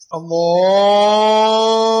الله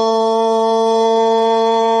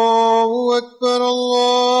أكبر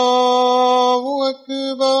الله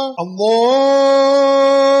أكبر الله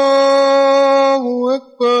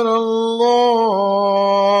أكبر الله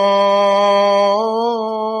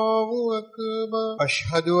أكبر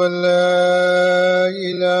أشهد أن لا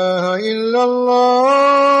إله إلا الله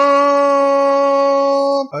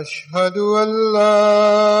أشهد أن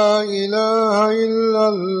لا إله إلا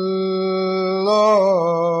الله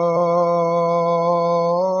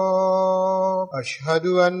أشهد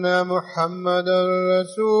أن محمدا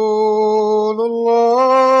رسول الله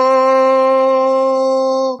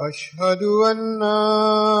أشهد أن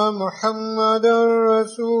محمدا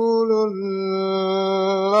رسول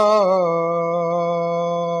الله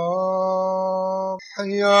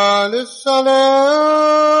حي على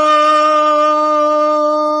الصلاة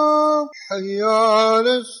حي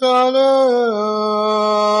على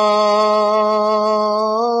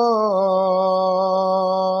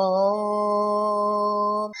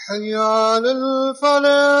الصلاة حي على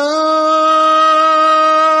الفلاح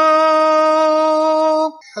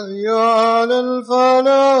حي على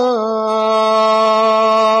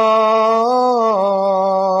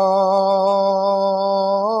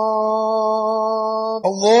الفلاح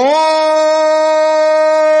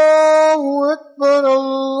الله أكبر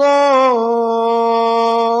الله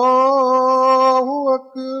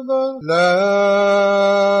أكبر لا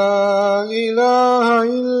إله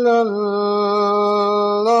إلا الله.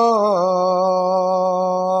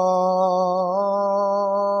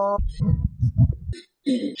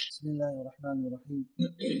 بسم الله الرحمن الرحيم.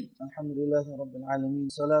 الحمد لله رب العالمين،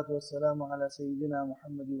 الصلاة والسلام على سيدنا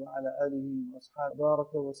محمد وعلى آله وأصحابه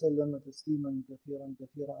بارك وسلم تسليما كثيرا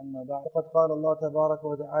كثيرا. أما بعد، فقد قال الله تبارك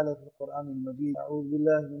وتعالى في القرآن المجيد: أعوذ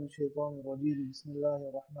بالله من الشيطان الرجيم، بسم الله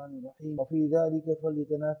الرحمن الرحيم، وفي ذلك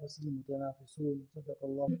فليتنافس المتنافسون. صدق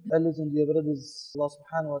الله. Listen, dear brothers, Allah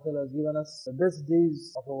subhanahu wa ta'ala has given us the best days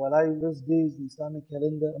of our life, best days in the Islamic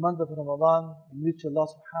calendar, the month of Ramadan, in which Allah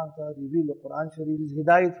subhanahu wa ta'ala revealed the Quran Sharif, His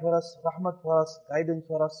hidayat for us, rahmat for us, guidance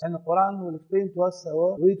for us. And the Quran will explain to us our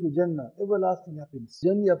way to Jannah, everlasting happiness.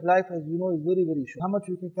 Journey of life, as you know, is very, very short. How much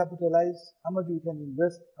we can capitalize, how much we can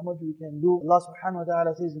invest, how much we can do. Allah subhanahu wa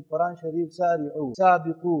ta'ala says in Quran Sharif, Sari'u,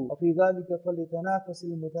 Sabiqu, wa fi dhalika falitanafasi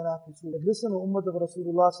al-mutanafisun. Listen, O Ummah of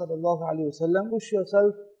Rasulullah sallallahu alayhi wa sallam, push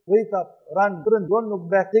yourself, wake up, run, don't look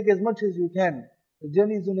back, take as much as you can. The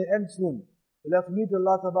journey is going to end soon. We'll have to meet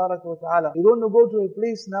Allah Tabaraka wa Ta'ala. You don't go to a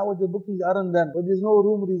place now where the bookings aren't done, where there's no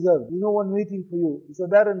room reserved, there's no one waiting for you. It's a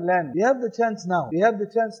barren land. We have the chance now. We have the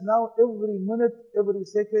chance now. Every minute, every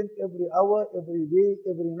second, every hour, every day,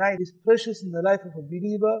 every night is precious in the life of a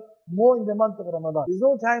believer, more in the month of Ramadan. There's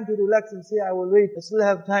no time to relax and say, I will wait, I still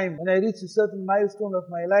have time. When I reach a certain milestone of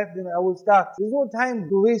my life, then I will start. There's no time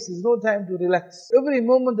to waste, there's no time to relax. Every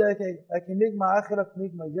moment that I can make my akhirah,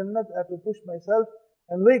 make my jannat, I have to push myself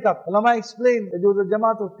and wake up. Ulama explained that there was a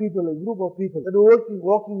jamaat of people, a group of people that were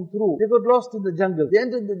walking through. They got lost in the jungle. They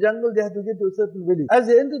entered the jungle, they had to get to a certain village.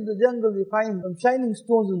 As they entered the jungle, they find some shining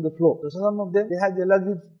stones in the floor. So some of them, they had their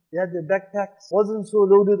luggage, they had their backpacks, wasn't so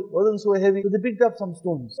loaded, wasn't so heavy. So they picked up some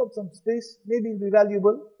stones, took some space, maybe it'll be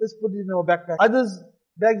valuable, let's put it in our backpack. Others,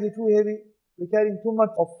 bags are too heavy, they're carrying too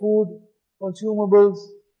much of food, consumables,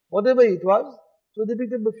 whatever it was. So they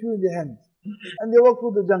picked up a few in their hands. And they walked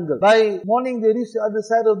through the jungle. By morning they reached the other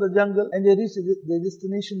side of the jungle and they reached their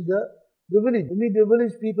destination, the village. They meet the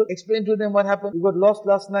village people, explain to them what happened. We got lost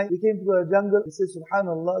last night, we came through a jungle. They said,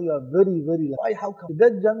 Subhanallah, you are very, very lucky. Why, how come?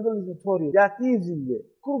 That jungle is notorious. There are thieves in there,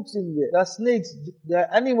 crooks in there, there are snakes, there are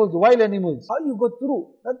animals, wild animals. How you got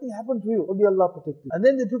through? Nothing happened to you. Only Allah protected. And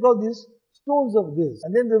then they took out these stones of this.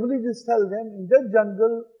 And then the villagers tell them, in that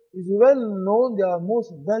jungle, is well known, they are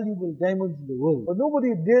most valuable diamonds in the world. But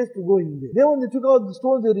nobody dares to go in there. Then when they took out the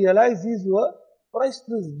stones, they realized these were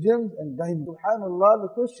priceless gems and diamonds. Subhanallah,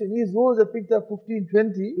 the question is, those that picked up 15,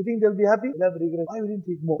 20, you think they'll be happy? They'll have regret. Why we didn't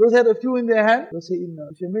take more? Those had a few in their hand, they'll say, we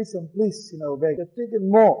should make some place in our bag. They've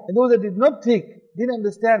taken more. And those that did not take, didn't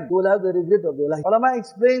understand, they will have the regret of their life. Ulama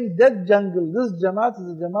explained that jungle, this jamaat is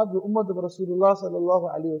the jamaat, the ummah of Rasulullah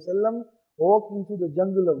sallallahu alayhi wa sallam, walking through the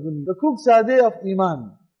jungle of dunya. The crooks are there of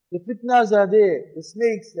Iman. The fitnas are there, the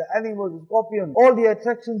snakes, the animals, the scorpions, all the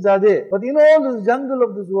attractions are there. But in all this jungle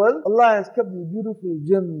of this world, Allah has kept these beautiful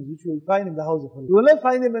gems which you will find in the house of Allah. You will not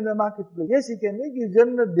find them in the marketplace. Yes, He can make His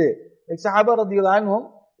Jannat there. Like Sahaba radiyallahu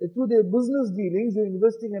anhum, through their business dealings, they're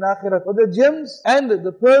investing in akhirat. But the gems and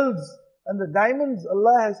the pearls and the diamonds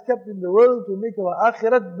Allah has kept in the world to make our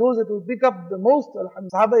akhirat, those that will pick up the most,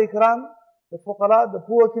 alhamdulillah. Sahaba ikram, the fuqara, the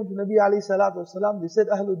poor came to Nabi alayhi salatu wasalam, they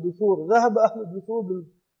said, Ahlul Duthur, ذهب أهل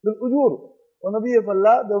الدثور بالأجور. O Nabi of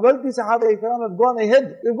Allah, the wealthy Sahaba Ikram have gone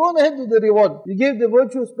ahead. They've gone ahead with the reward. You gave the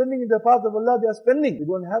virtue spending in the path of Allah, they are spending. You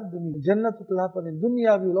don't have the means. Jannah will happen. In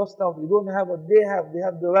dunya, we lost out. You don't have what they have. They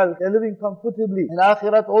have the wealth. They're living comfortably. In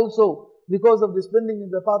akhirat also, because of the spending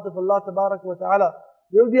in the path of Allah Tabarak wa Ta'ala,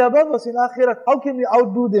 they will be above us in akhirat. How can we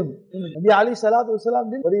outdo them? Nabi alayhi salatu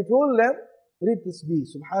wasalam did, but he told them, read tasbih,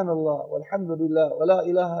 subhanallah, walhamdulillah, wa la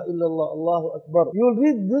ilaha illallah, Allahu Akbar. You will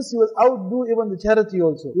read this, you will outdo even the charity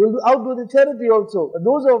also. You will outdo the charity also. But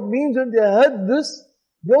those of means, when they heard this,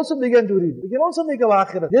 they also began to read. We can also make our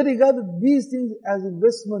akhirat. They regarded these things as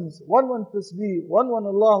investments. One tasbih, one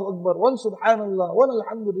Allahu Akbar, one subhanallah, one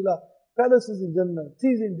alhamdulillah. Palaces in Jannah,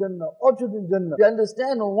 trees in Jannah, orchards in Jannah. They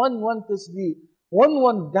understand one tasbih.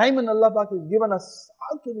 One diamond Allah Pak has given us.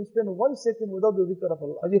 How can we spend 1 second without the dhikr of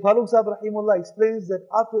Allah? Haji Paruk Sahib Rahimullah explains that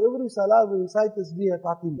after every salah we recite tasbih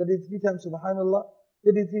Fatimi. 33 times Subhanallah,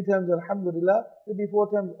 33 times Alhamdulillah,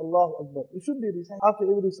 34 times Allahu Akbar. We should be reciting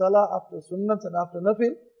after every salah, after sunnats and after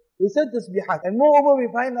nafil. We said tasbihat. And moreover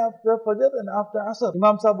we find after Fajr and after Asr.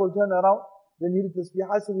 Imam Sahib will turn around. Then he read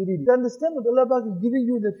tasbihat, so we read it. To understand what Allah Pak is giving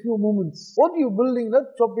you in that few moments. What are you building?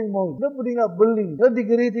 Not shopping malls, not putting up buildings, not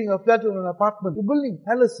decorating a flat or an apartment. You're building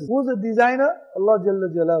palaces. Who's the designer? Allah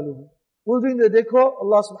Jalla Jalaluhu. Who's doing the decor?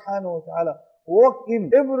 Allah Subhanahu wa Ta'ala. Walk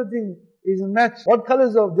in. Everything is matched. What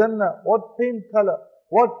colors of Jannah? What paint color?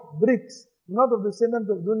 What bricks? Not of the cement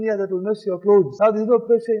of dunya that will mess your clothes. Now there is no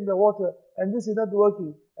pressure in the water and this is not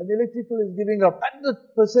working. And the electrical is giving up.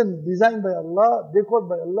 100% designed by Allah, decorated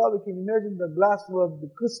by Allah. We can imagine the glasswork, the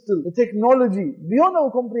crystal, the technology, beyond our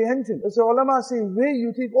comprehension. So ulama say, where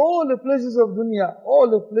you take all the pleasures of dunya, all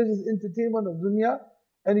the pleasures, entertainment of dunya,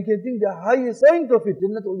 and you can think the highest point of it,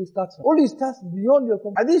 Jannat only starts beyond your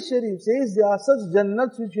comprehension. Hadith Sharif says, there are such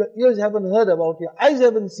Jannats which your ears haven't heard about, your eyes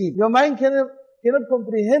haven't seen. Your mind cannot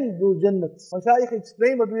comprehend those Jannats. Mashaykh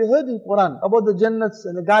explained what we heard in Quran about the Jannats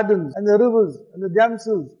and the gardens and the rivers and the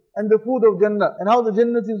damsels and the food of Jannah and how the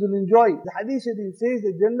Jannatis will enjoy. The Hadith Sharif says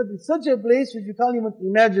that Jannat is such a place which you can't even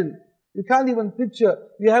imagine. You can't even picture.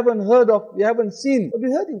 You haven't heard of, you haven't seen. But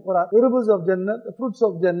we heard in Quran, the rivers of Jannah, the fruits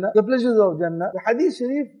of Jannah, the pleasures of Jannah. The Hadith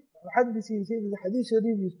Sharif, Muhaddithin says the Hadith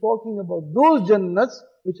Sharif is talking about those Jannats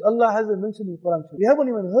which Allah hasn't mentioned in Quran. We haven't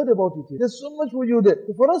even heard about it yet. There's so much for you there.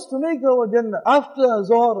 So for us to make our Jannah, after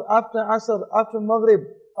Zohar, after Asr, after Maghrib,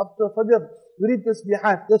 after Fajr, we read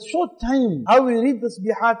tasbihat. That short time, how we read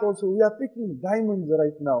tasbihat also, we are picking diamonds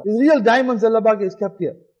right now. These real diamonds Allah Baki has kept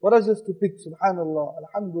here. For us just to pick, Subhanallah,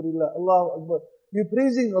 Alhamdulillah, Allahu Akbar. You're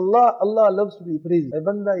praising Allah, Allah loves to be praised. My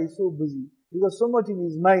banda is so busy. He got so much in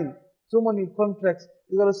his mind, so many contracts.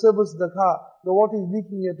 He got to service the car, the water is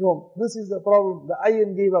leaking at home. This is the problem. The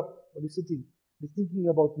iron gave up. But he's sitting, he's thinking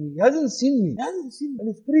about me. He hasn't seen me. And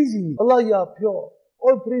he's praising me. Allah, you are pure.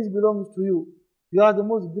 All praise belongs to you. You are the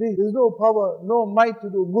most great. There is no power, no might to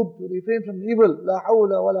do good, to refrain from evil. La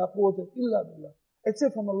hawla wa la quwwata illa billah.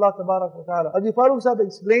 Except from Allah Tabarak wa Ta'ala. Haji Farooq Sahib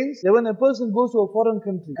explains that when a person goes to a foreign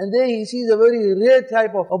country and there he sees a very rare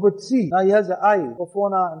type of a tree. Now he has an eye for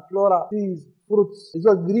fauna and flora, trees, fruits. He's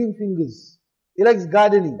got green fingers. He likes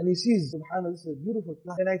gardening and he sees, subhanAllah, this is a beautiful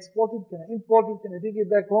plant. Can I export it? Can I import it? Can I take it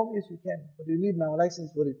back home? Yes, you can. But you need now a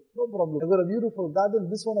license for it. No problem. I've got a beautiful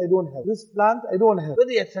garden. This one I don't have. This plant I don't have.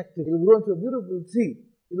 Very attractive. It will grow into a beautiful tree.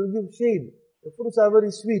 It will give shade. The fruits are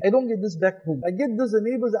very sweet. I don't get this back home. I get this, the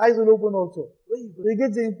neighbor's eyes will open also. He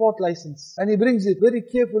gets the import license. And he brings it very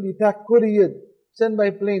carefully packed, couriered, sent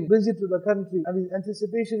by plane, brings it to the country, and his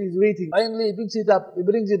anticipation is waiting. Finally, he picks it up, he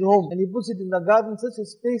brings it home, and he puts it in the garden, such a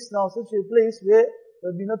space now, such a place where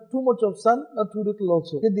there will be not too much of sun, not too little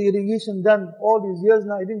also. Get the irrigation done all these years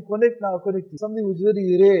now, he didn't connect, now connect it. Something which is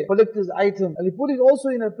very rare, collector's item. And he put it also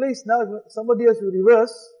in a place now, if somebody has to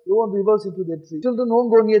reverse, he won't reverse into that tree. Children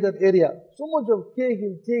won't go near that area. So much of care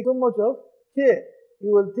he'll take, so much of care he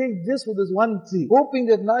will take just for this one tree, hoping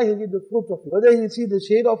that now he'll get the fruit of it. Whether he'll see the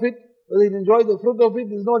shade of it, whether he'll enjoy the fruit of it,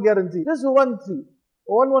 there's no guarantee. Just for one tree,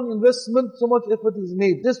 for one investment, so much effort is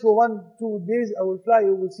made. Just for 1-2 days, I will fly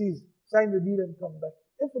overseas, sign the deal and come back.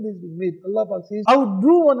 Effort is being made. Allah Ta'ala says,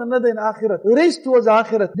 outdo one another in akhirat. Race towards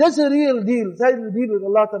akhirat. That's a real deal. Sign the deal with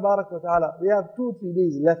Allah Tabarak wa Ta'ala. We have 2-3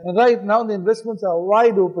 days left. And right now the investments are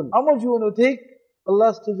wide open. How much you want to take?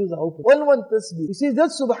 Allah's treasures are open. One tasbih. He says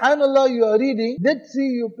that subhanallah you are reading, that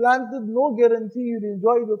tree you planted, no guarantee you'll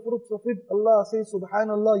enjoy the fruits of it. Allah says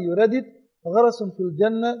subhanallah you read it, gharasun fil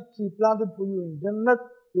jannah, tree planted for you in Jannat,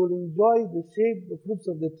 you will enjoy the shade, the fruits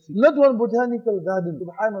of the tree. Not one botanical garden.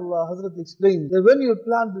 Subhanallah, Hazrat explains that when you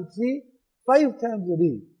plant the tree, 5 times a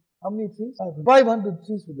day. How many trees? 500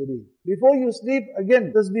 trees for the day. Before you sleep,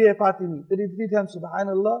 again, tasbih Fatimi. 33 times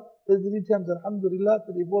subhanallah, 33 times alhamdulillah,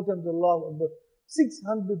 34 times Allahu Akbar.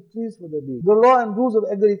 600 trees for the day. The law and rules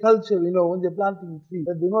of agriculture, when they're planting trees,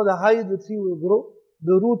 that the higher the tree will grow,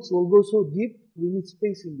 the roots will go so deep, we need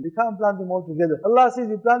space in it. We can't plant them all together. Allah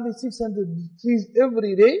says, we plant these 600 trees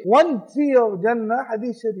every day. One tree of Jannah,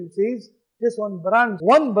 Hadith Sharif says, just one branch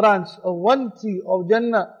of one tree of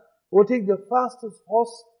Jannah will take the fastest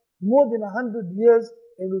horse more than 100 years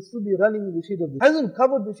and will still be running in the shade of the tree. Hasn't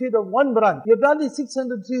covered the shade of one branch. You're planting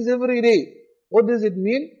 600 trees every day. What does it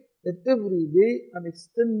mean? That every day I'm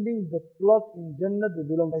extending the plot in Jannah that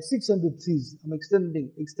belongs by 600 trees. I'm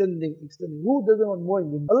extending. Who doesn't want more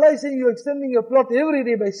in Jannah? Allah is saying you're extending your plot every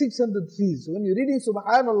day by 600 trees. So when you're reading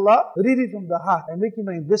Subhanallah, read it from the heart. I'm making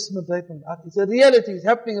my investment right from the heart. It's a reality. It's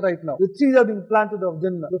happening right now. The trees are being planted of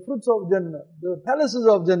Jannah. The fruits of Jannah. The palaces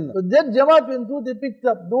of Jannah. So that Jamaat went through, they picked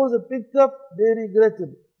up. Those that picked up, they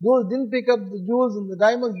regretted. Those didn't pick up the jewels and the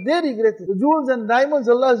diamonds, they regretted. The jewels and diamonds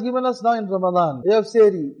Allah has given us now in Ramadan. We have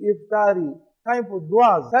Sehri, Iftari, time for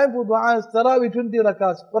du'as. Time for du'as, Taraweeh 20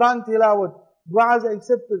 rakats, Quran tilawat. Du'as are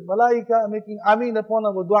accepted. Malaika are making ameen upon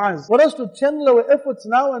our du'as. For us to channel our efforts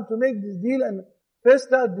now and to make this deal and face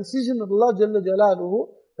that decision of Allah Jalla Jalaluhu,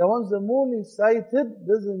 that once the moon is sighted,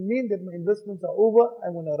 doesn't mean that my investments are over,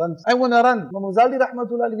 I'm going to run. Imam Ghazali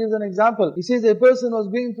Rahmatullah gives an example. He says a person was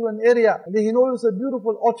going through an area and he noticed a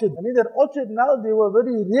beautiful orchard. And in that orchard now, there were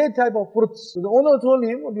very rare type of fruits. So the owner told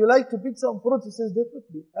him, would you like to pick some fruits? He says,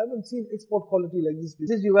 definitely. I haven't seen export quality like this. He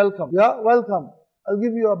says, you're welcome. Yeah, welcome. I'll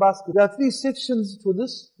give you a basket. There are 3 sections to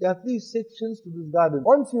this. There are 3 sections to this garden.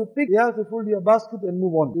 Once you pick, you have to fill your basket and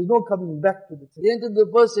move on. There's no coming back to the thing. He entered the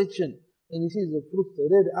first section. And he sees the fruit, the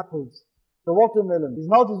red apples, the watermelon. His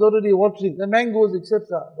mouth is already watering, the mangoes, etc.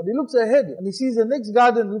 But he looks ahead and he sees the next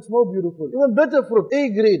garden looks more beautiful. Even better fruit, A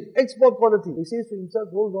grade, export quality. He says to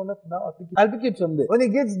himself, hold on up now, I'll pick it from there. When he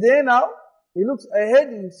gets there now, he looks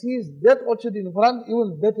ahead and he sees that orchard in front,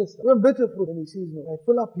 even better stuff, even better fruit. And he sees, no, I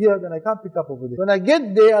fill up here, then I can't pick up over there. When I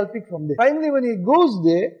get there, I'll pick from there. Finally, when he goes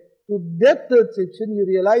there, to that third section, he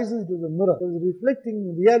realizes it was a mirror. It was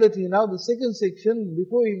reflecting reality. Now the second section,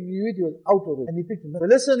 before he knew it, he was out of it. And he picked it. The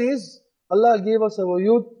lesson is, Allah gave us our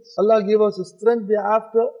youth, Allah gave us a strength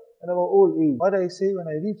thereafter, and our old age. What I say, when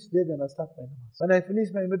I reach there, then I start my namaz. When I finish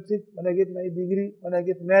my matric, when I get my degree, when I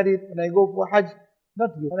get married, when I go for Hajj,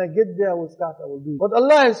 not yet. When I get there, I will start, I will do it. What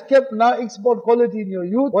Allah has kept now, export quality in your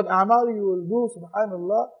youth, what amal you will do,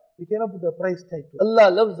 subhanallah, you cannot put a price tag to it.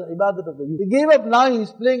 Allah loves the ibadat of the youth. He gave up now,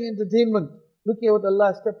 he's playing entertainment. Look at what Allah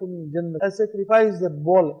has kept for me in Jannah. I'll sacrifice that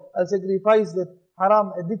ball. I'll sacrifice that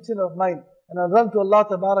haram addiction of mine. And I'll run to Allah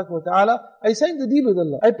Tabarak wa Ta'ala. I signed the deal with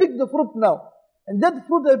Allah. I picked the fruit now. And that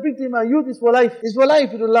fruit I picked in my youth is for life. It's for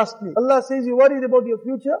life, it will last me. Allah says, you worried about your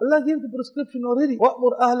future? Allah gave the prescription already.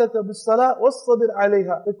 وَأْمُرْ أَهْلَكَ بِالصَّلَاةِ وَاصْطَبِرْ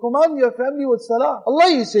عَلَيْهَا. Command your family with salah. Allah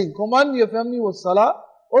is saying, command your family with salah.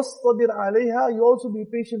 وَاصْطَبِرْ عَلَيْهَا. You also be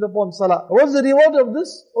patient upon salah. What's the reward of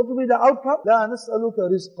this? What will be the outcome? لَا نَسْأَلُكَ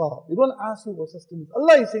رِزْقًا. We don't ask you for sustenance.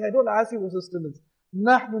 Allah is saying, I don't ask you for sustenance.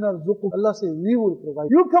 نَحْنُ نَرْزُقُكَ. Allah says, we will provide.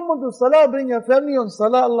 You come onto salah, bring your family on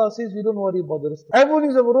salah. Allah says, we don't worry about the rest. I have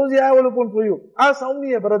news of Rosie, I will open for you. Ask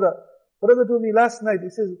only a brother. Brother told me last night, he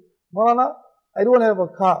says, Maulana, I don't have a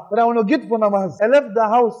car, but I want to get for namaz. I left the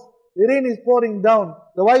house. The rain is pouring down.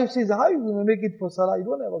 The wife says, how are you going to make it for salah? You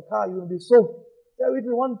don't have a car, you're going to be soaked. I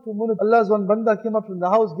waited 1-2 minutes. Allah's one banda came up from the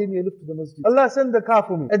house, gave me a lift to the masjid. Allah sent the car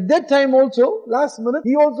for me. At that time also, last minute,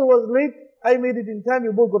 he also was late. I made it in time,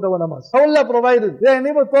 we both got our namaz. How Allah provided? Where I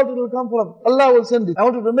never thought it will come from. Allah will send it. I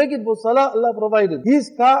wanted to make it for salah, Allah provided.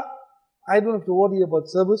 His car, I don't have to worry about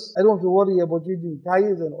service. I don't have to worry about changing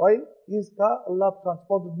tires and oil. His car, Allah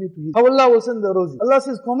transported me to his. How Allah will send the rosy. Allah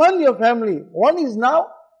says, command your family. One is now,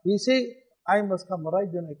 we say, I must come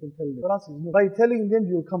right, then I can tell them. Quran says, no. By telling them,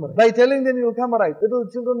 you will come right. By telling them, you will come right. Little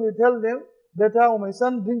children will tell them, Beta, oh my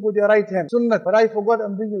son, drink with your right hand. Sunnat. But I forgot,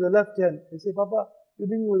 I'm drinking with the left hand. They say, Papa, you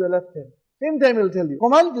drink with the left hand. Same time he'll tell you.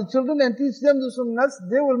 Command the children and teach them the sunnahs.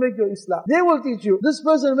 They will make your Islam. They will teach you. This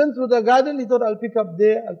person went through the garden. He thought, I'll pick up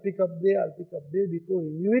there, I'll pick up there, I'll pick up there. Before he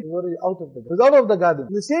knew it, he was already out of the garden. He was out of the garden.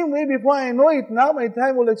 In the same way, before I know it now, my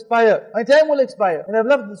time will expire. My time will expire. And I've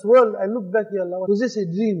left this world. I look back here, Allah. It was just a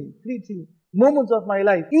dream, fleeting moments of my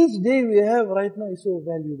life. Each day we have right now is so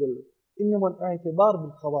valuable. Allah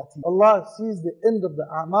sees the end of the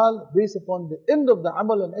amal based upon the end of the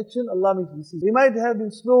amal and action. Allah makes decisions. We might have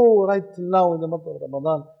been slow right till now in the month of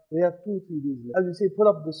Ramadan. We have 2-3 days left. As we say, pull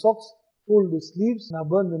up the socks, fold the sleeves, now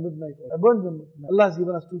burn the midnight oil. I burn them. Allah has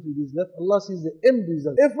given us 2-3 days left. Allah sees the end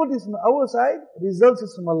result. Effort is from our side, results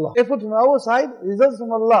is from Allah. Effort from our side, results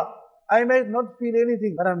from Allah. I might not feel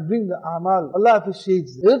anything, but I'm doing the amal. Allah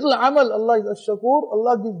appreciates it. Little amal, Allah is ash-shakur.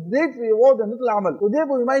 Allah gives great reward and little amal. So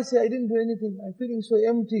therefore we might say, I didn't do anything. I'm feeling so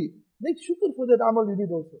empty. Make shukr for that amal you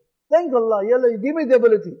did also. Thank Allah. Ya Allah, you gave me the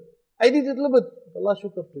ability. I did it a little bit. Allah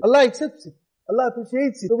shukr to it. Allah accepts it. Allah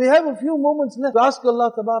appreciates it. So we have a few moments left to ask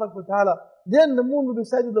Allah Tabarak wa Ta'ala. Then the moon will be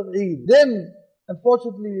sighted of Eid. Then,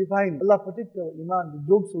 unfortunately, we find Allah protect our iman. The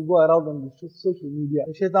jokes will go around on the social media.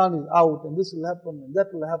 The shaitan is out and this will happen and that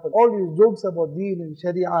will happen. All these jokes about deen and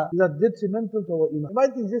sharia, these are detrimental to our iman. You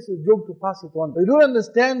might think this is a joke to pass it on. But you don't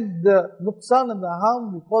understand the nuqsan and the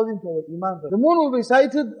harm we're causing to our iman. The moon will be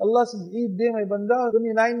sighted. Allah says, Eid day, my banda,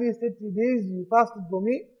 29 days, 30 days, you fasted for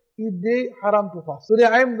me. Eid day, haram to fast. Today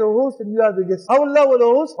I am the host and you are the guest. How Allah will the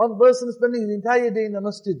host? One person spending his entire day in the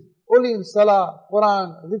masjid. Only in salah,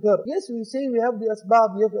 Quran, dhikr. Yes, we say we have the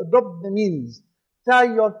asbab, we have to adopt the means.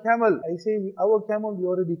 Tie your camel. I say, our camel, we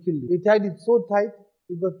already killed it. We tied it so tight,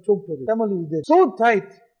 it got choked with it. Camel is dead. So tight,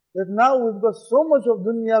 that now we've got so much of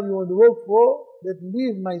dunya we want to work for, that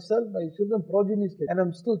leave myself, my children, progenies, and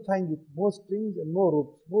I'm still tying it. More strings and more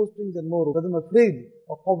ropes. More strings and more ropes. Because I'm afraid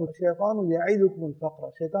of poverty. Shaytanu ya'idukum al-faqra.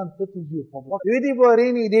 Shaitan threatens you with poverty. You're waiting for a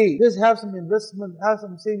rainy day. Just have some investment, have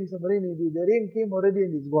some savings, some rainy day. The rain came already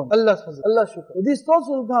and it's gone. Allah's fazl. Allah shukr. So these thoughts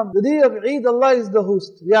will come. The day of Eid, Allah is the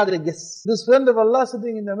host. We are the guests. This friend of Allah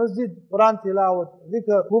sitting in the masjid, Quran tilawat,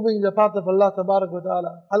 dhikr, moving in the path of Allah Tabarak wa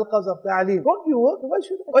Ta'ala, halqas of ta'aleem. Don't you work?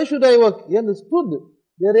 Why should I work? He understood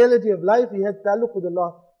the reality of life. He had taluk with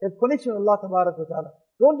Allah, he had connection with Allah Tabarak wa Ta'ala.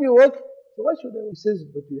 Don't you work? So why should I work? He says,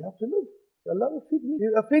 but you have to live. Allah will feed me.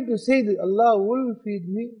 You're afraid to say that Allah will feed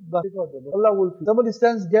me, but Allah will feed. Somebody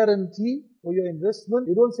stands guarantee for your investment.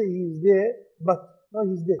 You don't say He is there, but no,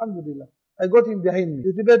 He's there. Alhamdulillah. I got Him behind me.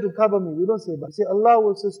 He's prepared to cover me. We don't say but. We say Allah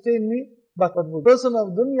will sustain me, but will. Person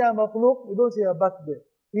of dunya makhluq, we don't say a but there.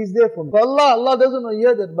 He's there for me. For Allah doesn't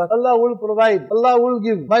hear that, but Allah will provide. Allah will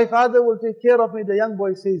give. My father will take care of me, the young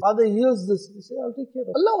boy says. Father hears this. He says, I'll take care of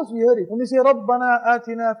it. Allah wants to hear it. When we say, Rabbana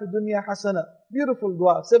atina fi dunya hasana. Beautiful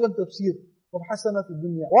dua. 7th tafsir of hasana fi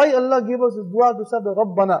dunya. Why Allah gave us this dua to say the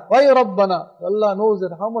Rabbana? Why Rabbana? Allah knows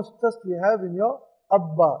that how much trust we have in your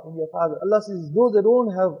Abba, in your father. Allah says, those that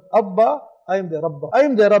don't have Abba, I am their Rabba. I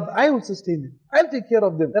am their Rabb. I will sustain them. I'll take care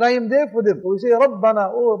of them. And I am there for them. So we say, Rabbana,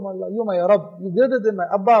 oh Allah, you my Rabb. You greater than my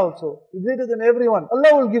Abba also. You greater than everyone.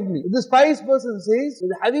 Allah will give me. This pious person says,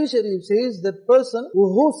 the Hadith Sharif says, that person who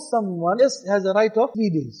hosts someone, guest has a right of 3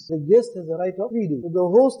 days. The guest has a right of 3 days. So the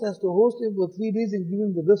host has to host him for 3 days and give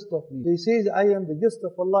him the best of me. So he says, I am the guest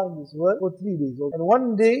of Allah in this world for 3 days. And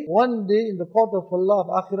one day in the court of Allah of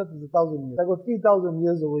Akhirat is 1,000 years. I got 3,000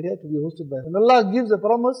 years over here to be hosted by him. And Allah gives a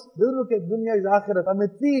promise, doesn't look at dunya is Akhirat. I'm a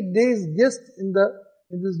 3 days guest in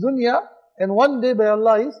this dunya, and one day by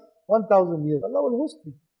Allah is 1,000 years. Allah will host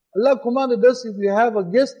me. Allah commanded us, if you have a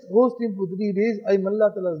guest, host him for 3 days. I am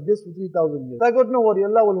Allah Ta'ala's guest for 3,000 years. So I got no worry,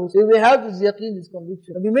 Allah will host him. If we have this yaqeen, this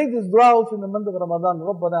conviction, and we make this dua also in the month of Ramadan,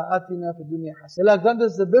 Rabbana atina fi dunya hasana. Allah grant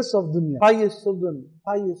us the best of dunya. Pious children,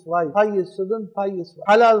 pious wife, pious children, pious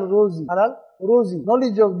wife. Halal rozi,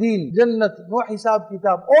 knowledge of deen, jannat, no hisab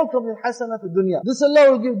kitab, all from the hasana fi dunya. This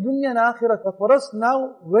Allah will give dunya and akhirat. But for us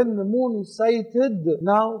now, when the moon is sighted,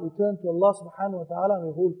 now we turn to Allah subhanahu wa ta'ala and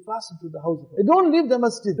we hold fast into the house of Allah. Don't leave the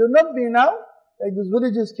masjid. Do not be now, like these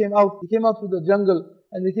villagers came out. They came out through the jungle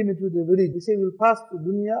and they came into the village. They say, we'll pass to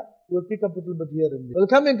dunya, we'll pick up a little bit here and there. We'll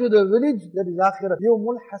come into the village, that is akhirat.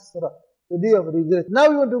 Yawmul hasra, the day of regret. Now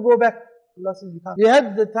we want to go back. Allah says, you can't. You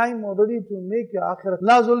had the time already to make your akhirat.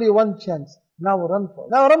 Now there's only one chance. Now run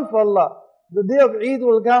for Allah. The day of Eid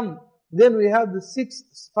will come. Then we have the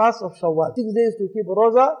 6th fast of Shawwal. 6 days to keep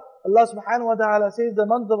Roza. Allah subhanahu wa ta'ala says the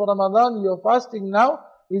month of Ramadan, you're fasting now,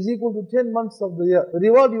 is equal to 10 months of the year. The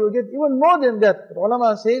reward you will get even more than that. The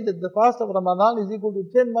ulama say that the fast of Ramadan is equal to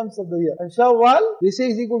 10 months of the year. And Shawwal, they say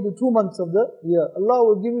is equal to 2 months of the year. Allah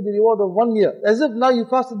will give you the reward of 1 year. As if now you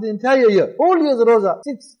fasted the entire year. Whole year's Roza.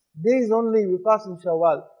 6 days only we fast in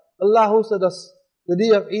Shawwal. Allah hosted us. The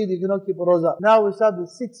day of Eid, you cannot keep a Roza. Now we start the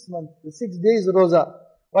 6th month, the 6 days Roza.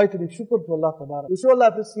 Why? To be shukr to Allah Tabarak. To show Allah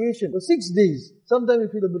appreciation. For 6 days, sometimes we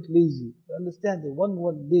feel a bit lazy. To understand that one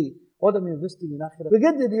day, what am I investing in Akhirat? We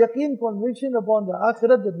get the yaqeen conviction upon the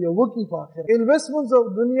Akhirat that we are working for Akhirat. Investments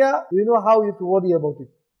of dunya, we know how we have to worry about it.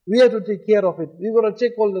 We have to take care of it. We got to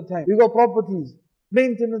check all the time. We got properties,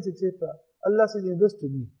 maintenance, etc. Allah says, invest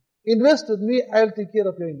with me. Invest with me, I will take care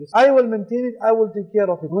of your investment. I will maintain it, I will take care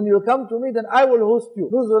of it. When you come to me, then I will host you.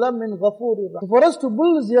 نُزُلًا مِّن غَفُورٍ رَحِيمٍ. So for us to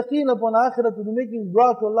build this yaqeen upon akhirat, to be making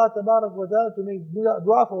dua to Allah Tabarak wa Ta'ala, to make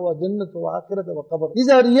dua for our jannat, for our akhirat, our qabr. These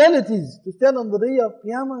are realities. To stand on the day of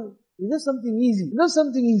Qiyamah, is just something easy. It's just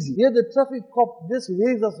something easy. Here the traffic cop just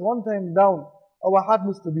waves us one time down. Our heart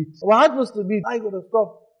must beat. Our heart must beat. I got to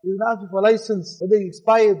stop. He's not asking for license. Whether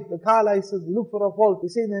expired, the car license, they look for a fault. They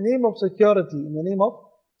say in the name of security, in the name of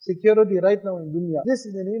security right now in dunya. This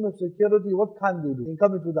in the name of security, what can't they do? They can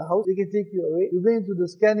come into the house, they can take you away. You go into the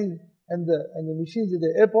scanning and the machines at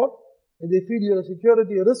the airport, and they feed you a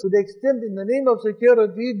security risk to the extent in the name of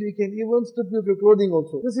security, they can even strip you of your clothing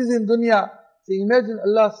also. This is in dunya. So imagine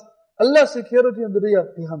Allah's security on the day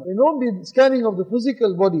of Qiyamah. It won't be scanning of the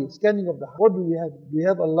physical body, scanning of the heart. What do we have? Do we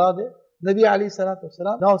have Allah there? Nabi alayhi salatu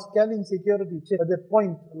wasalam, now scanning security check. At that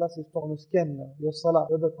point, Allah says, to scan now, your salah,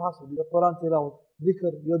 your password, your Quran tilawat,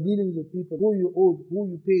 dhikr, your dealings with people, who you owed,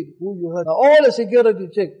 who you paid, who you hurt. Now all the security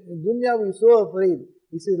check. In dunya we're so afraid.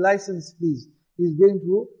 He says, license please. He's going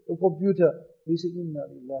to a computer. We say, Inna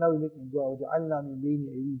Lillah. Now we're making dua. وَجَعَلْنَا مِن بَيْنِ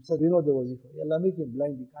أَيْدِيهِمْ. So we know the wazifa. Allah make him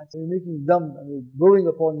blind. He can't see. We're making dumb and we're blowing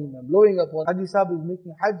upon him and blowing upon him. Haji Sahib is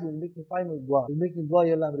making hajj and making final dua. He's making dua,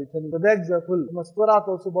 Ya Allah, returning. The bags are full. The masturat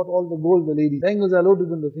also bought all the gold, the ladies. The angles are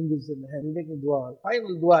loaded on the fingers and the hand. He's making dua.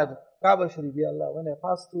 Final dua at Kaaba Sharif. Ya Allah, when I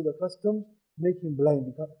pass through the customs, make him blind.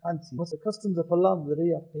 He can't see. What's the customs of Allah on the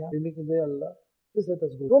day of Qiyamah? We're making dua, Ya Allah. Just let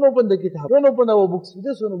us go. Don't open the kitab. Don't open our books. We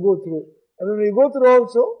just want to go through. And when we go through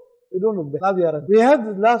also, we don't look back. We have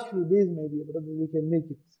the last few days, my dear brothers, we can make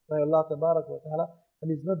it by Allah Tabarak wa Ta'ala, and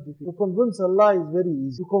it's not difficult. To convince Allah is very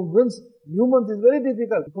easy. To convince humans is very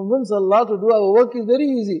difficult. To convince Allah to do our work is very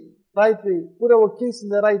easy. Right way. Put our case in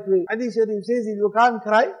the right way. Hadith Sharif says, if you can't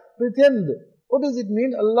cry, pretend. What does it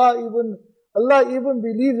mean? Allah even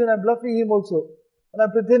believes and I'm bluffing him also. And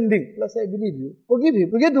I'm pretending. Allah says, I believe you. Forgive him.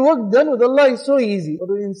 To get the work done with Allah is so easy. But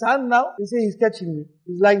with insan now, they say he's catching me.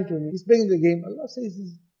 He's lying to me. He's playing the game. Allah says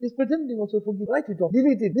he's pretending also. Forgive. Write it off.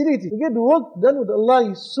 Delete it. To get the work done with Allah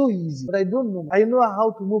is so easy. But I don't know. I know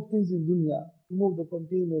how to move things in dunya. To move the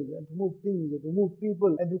containers and to move things and to move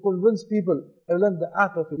people and to convince people. I learned the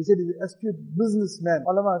art of it. He said he's an astute businessman.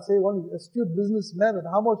 Ulama say one is astute businessman and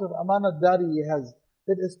how much of amanat dari he has.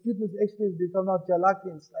 That astuteness actually has become now jalaki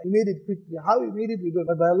and sly. He made it quickly. How he made it, we don't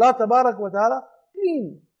know. But by Allah Tabarak wa Ta'ala,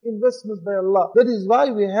 clean investments by Allah. That is why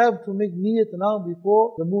we have to make niyat now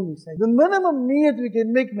before the moon is set. The minimum niyat we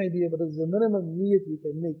can make, my dear brothers, the minimum niyat we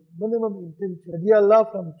can make. Minimum intention. Dear Allah,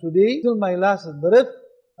 from today till my last breath,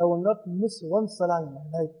 I will not miss one salah in my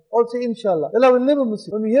life. Also, inshallah. Allah will never miss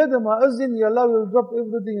it. When we hear the muazzin, Allah will drop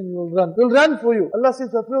everything and we will run. We'll run for you. Allah says,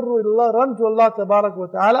 فَفِرُّوا إِلَى اللَّهِ. Run to Allah Tabarak wa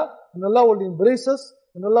Ta'ala. And Allah will embrace us.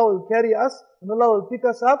 And Allah will carry us. And Allah will pick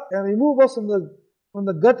us up and remove us from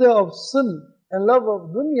the gutter of sin and love of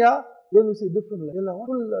dunya. Then we say differently.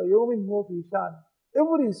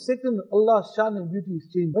 Every second Allah's shan and beauty is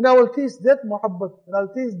changing. When I will taste that muhabbat, and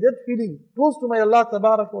I'll taste that feeling close to my Allah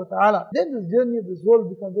Tabarak wa Ta'ala, then this journey of this world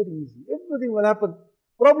becomes very easy. Everything will happen.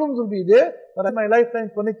 Problems will be there, but I have my lifetime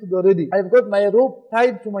connected already. I've got my rope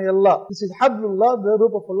tied to my Allah. This is Hablullah, the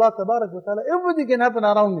rope of Allah Tabarak wa Ta'ala. Everything can happen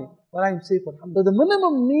around me, but I'm safe. Alhamdulillah. The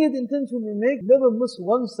minimum need intention we make, never miss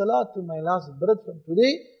one salah to my last breath from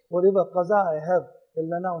today. Whatever qaza I have,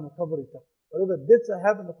 illana on cover it up. Whatever debts I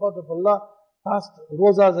have in the court of Allah, fast,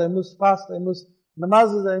 rozas I must,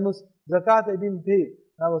 namazes I must, zakat I didn't pay.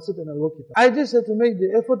 I will sit and I'll work it out. I just have to make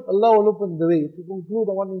the effort, Allah will open the way. To conclude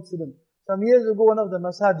on one incident. Some years ago, one of the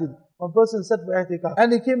masajid, one person said for i'tikaf,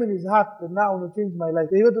 and it came in his heart that now I want to change my life.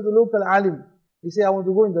 He went to the local alim. He said, I want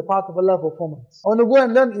to go in the path of Allah for 4 months. I want to go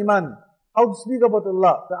and learn iman. How to speak about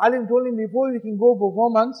Allah. The alim told him, before you can go for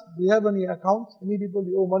 4 months, do you have any accounts? Any people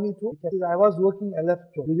you owe money to? He said, I was working, I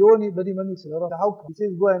left job. Do you owe anybody money? He said, how come? He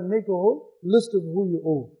says, go and make a whole list of who you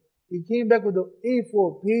owe. He came back with an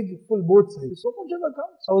A4 page full both sides. So much of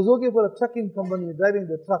accounts. I was working for a trucking company, driving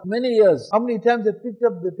the truck. Many years. How many times I picked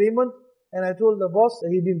up the payment? And I told the boss that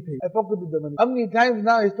he didn't pay. I pocketed the money. How many times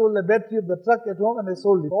now I stole the battery of the truck at home and I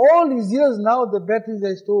sold it. All these years now the batteries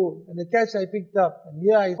I stole and the cash I picked up and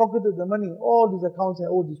here I pocketed the money. All these accounts I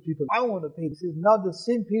owe these people. I want to pay. This is now the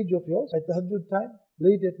same page of yours at the tahajjud time,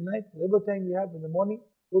 late at night, whatever time you have in the morning,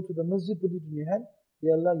 go to the masjid, put it in your hand.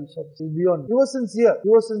 Ya Allah, you saw this. It's beyond. He was sincere. He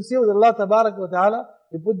was sincere with Allah Tabarak wa Ta'ala.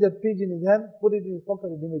 He put that page in his hand, put it in his pocket,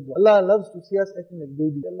 and made dua. Allah loves to see us acting like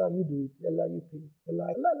baby. Allah, you do it. Allah, you pay. Allah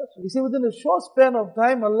loves it. You see, within a short span of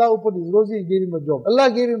time, Allah opened his rosy and gave him a job. Allah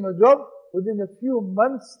gave him a job. Within a few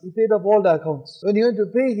months, he paid off all the accounts. When he went to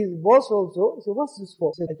pay his boss also, he said, what's this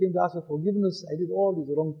for? He said, I came to ask for forgiveness. I did all these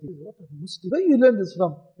wrong things. What a Muslim. Where you learn this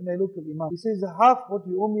from? In my local imam. He says, half what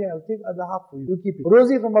you owe me, I'll take other half for you. You keep it.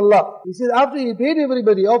 Rozi from Allah. He says, after he paid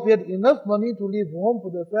everybody off, he had enough money to leave home for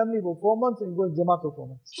the family for 4 months and go in Jamaat for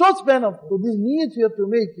 4 months. Short span of. So this needs you have to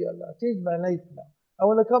make, Ya Allah, change my life now. I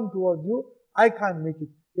want to come towards you. I can't make it.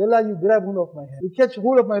 Ya Allah, you grab hold of my hand. You catch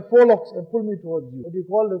hold of my forelocks and pull me towards you. What do you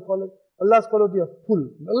call it? Allah's quality of pull.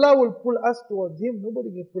 Allah will pull us towards Him.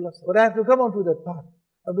 Nobody can pull us. But I have to come onto that path.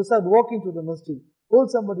 I have to start walking to the masjid.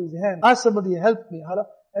 Hold somebody's hand. Ask somebody, help me.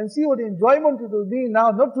 and see what enjoyment it will be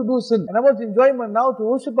now not to do sin. And how much enjoyment now to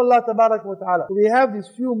worship Allah Tabarak wa Ta'ala. So we have these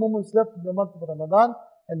few moments left in the month of Ramadan.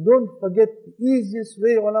 And don't forget the easiest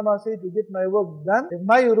way, ulama say, to get my work done. If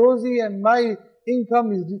my rosy and my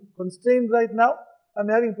income is constrained right now, I'm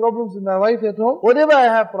having problems with my wife at home. Whatever I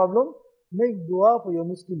have problem, make dua for your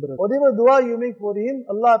Muslim brother. Whatever dua you make for him,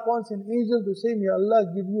 Allah appoints an angel to say, may Allah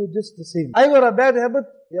give you just the same. I got a bad habit,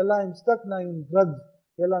 Ya Allah, I'm stuck now in drugs.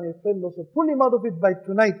 Ya Allah, my friend also, pull him out of it by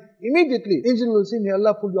tonight. Immediately. Angel will say, may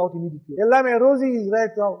Allah pull you out immediately. Ya Allah, my rosy is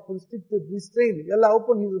right now constricted, restrained. Ya Allah,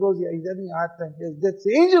 open his rosy. He's having a hard time. Yes, that's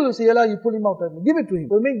the angel will say, Ya Allah, you pull him out. Give it to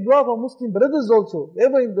him. We'll make dua for Muslim brothers also.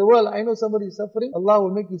 Wherever in the world, I know somebody is suffering. Allah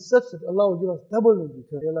will make it such that Allah will give us double in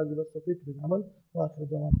return. Ya Allah, give us the faith with amal.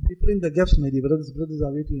 We fill in the gaps, my dear brothers. Brothers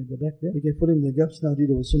are waiting at the back there. We can fill in the gaps now.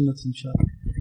 Read our sunnahs, inshallah.